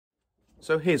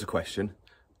So here's a question.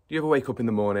 Do you ever wake up in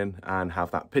the morning and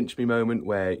have that pinch me moment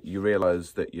where you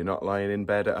realise that you're not lying in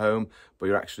bed at home, but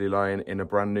you're actually lying in a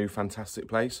brand new fantastic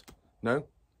place? No?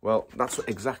 Well, that's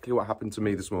exactly what happened to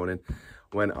me this morning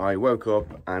when I woke up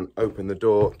and opened the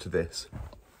door to this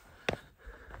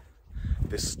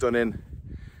stunning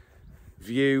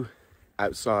view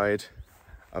outside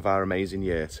of our amazing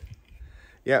yurt.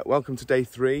 Yeah, welcome to day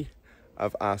 3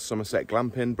 of our Somerset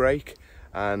glamping break.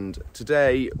 And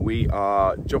today we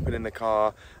are jumping in the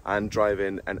car and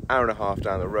driving an hour and a half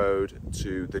down the road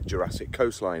to the Jurassic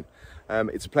Coastline.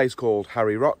 It's a place called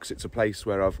Harry Rocks. It's a place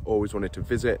where I've always wanted to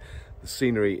visit. The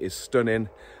scenery is stunning,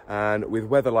 and with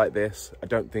weather like this, I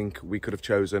don't think we could have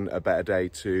chosen a better day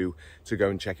to go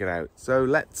and check it out. So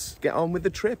let's get on with the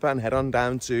trip and head on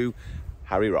down to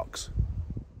Harry Rocks.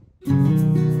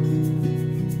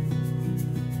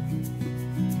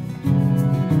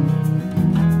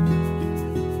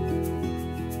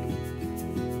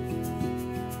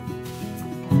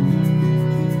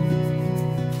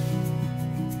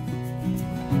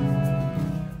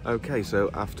 Okay, so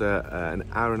after an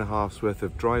hour and a half's worth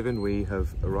of driving, we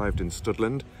have arrived in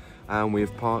Studland and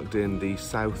we've parked in the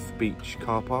South Beach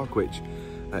car park, which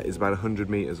is about 100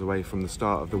 metres away from the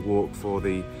start of the walk for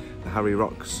the Harry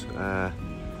Rocks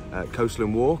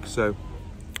Coastline walk. So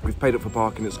we've paid up for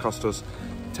parking. It's cost us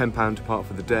 £10 to park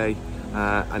for the day,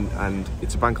 and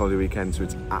it's a bank holiday weekend, so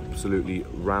it's absolutely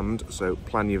rammed. So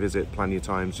plan your visit, plan your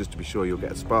times, just to be sure you'll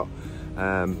get a spot.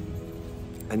 And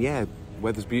yeah,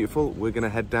 weather's beautiful. We're going to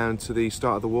head down to the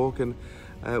start of the walk, and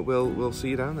we'll see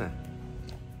you down there.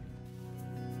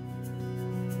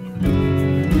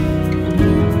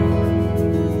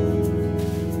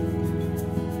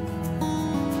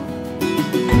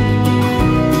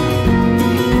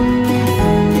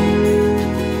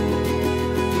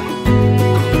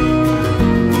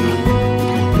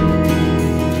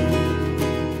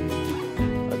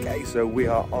 Okay, so we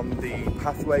are on the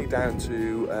pathway down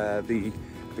to the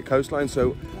coastline.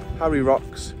 So Harry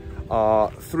Rocks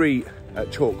are 3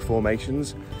 chalk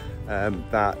formations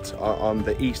that are on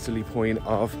the easterly point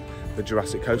of the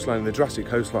Jurassic Coastline. And the Jurassic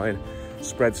Coastline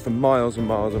spreads for miles and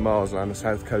miles and miles along the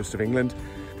south coast of England,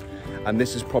 and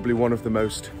this is probably one of the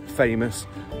most famous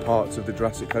parts of the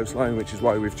Jurassic Coastline, which is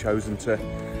why we've chosen to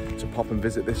pop and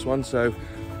visit this one. So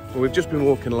well, we've just been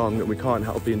walking along and we can't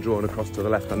help being drawn across to the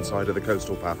left hand side of the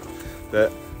coastal path.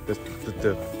 The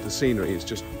scenery is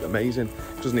just amazing.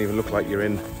 It doesn't even look like you're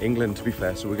in England, to be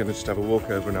fair, so we're going to just have a walk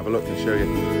over and have a look and show you.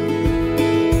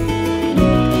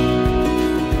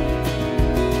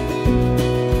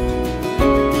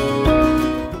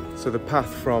 So the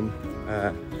path from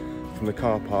the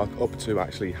car park up to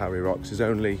actually Harry Rocks it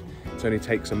only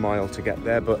takes a mile to get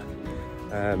there, but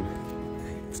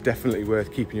it's definitely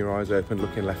worth keeping your eyes open,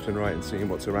 looking left and right and seeing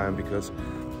what's around, because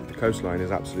the coastline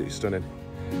is absolutely stunning.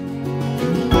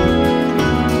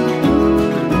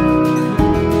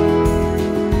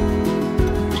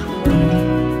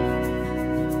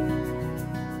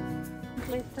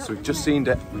 So we've just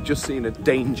seen a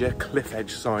danger cliff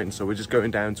edge sign, so we're just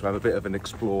going down to have a bit of an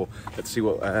explore. Let's see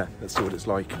what it's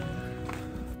like.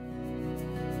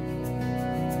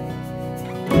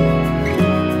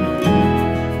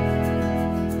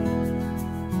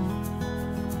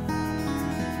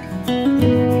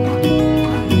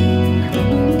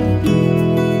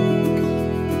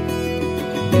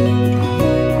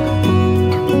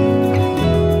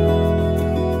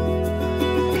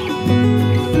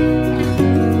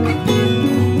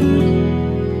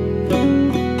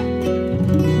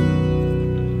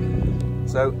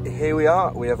 So here we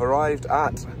are. We have arrived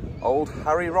at Old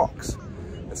Harry Rocks.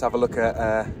 Let's have a look at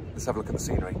the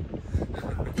scenery.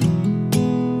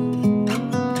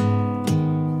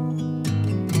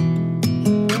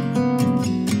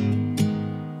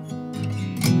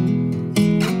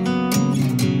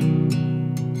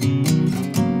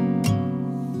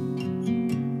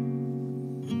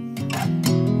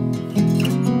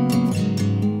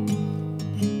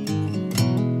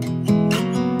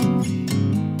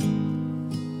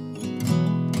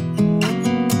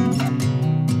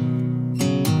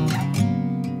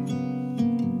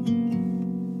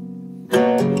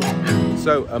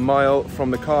 So a mile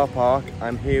from the car park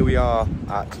and here we are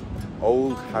at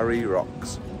Old Harry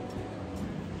Rocks.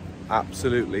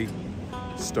 Absolutely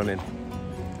stunning.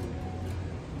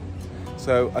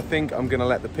 So I think I'm going to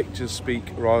let the pictures speak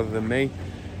rather than me.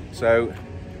 So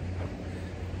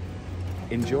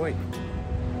enjoy.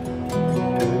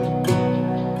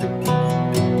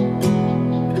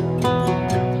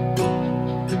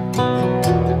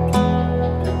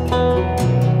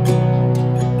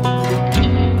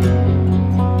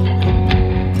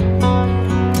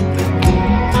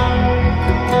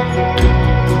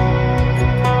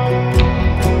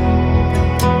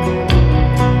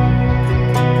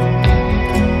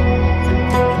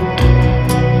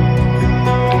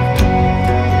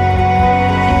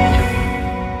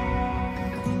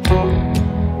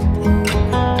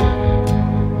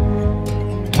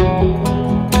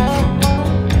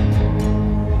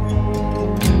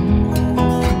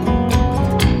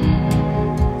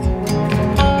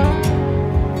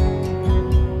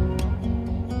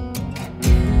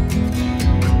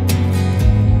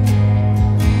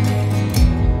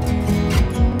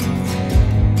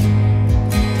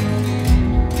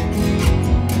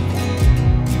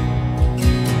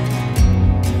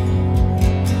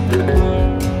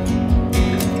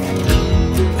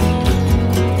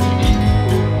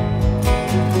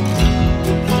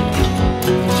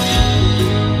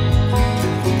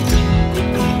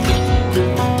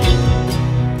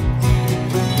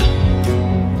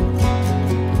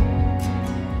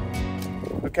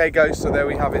 Okay guys, so there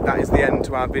we have it. That is the end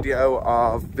to our video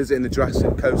of visiting the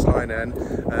Jurassic Coastline and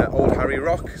Old Harry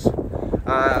Rocks.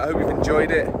 I hope you've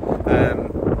enjoyed it.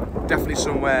 Definitely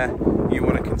somewhere you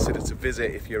want to consider to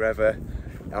visit if you're ever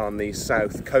on the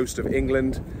south coast of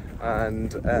England,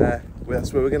 and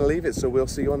that's where we're going to leave it, so we'll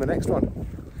see you on the next one.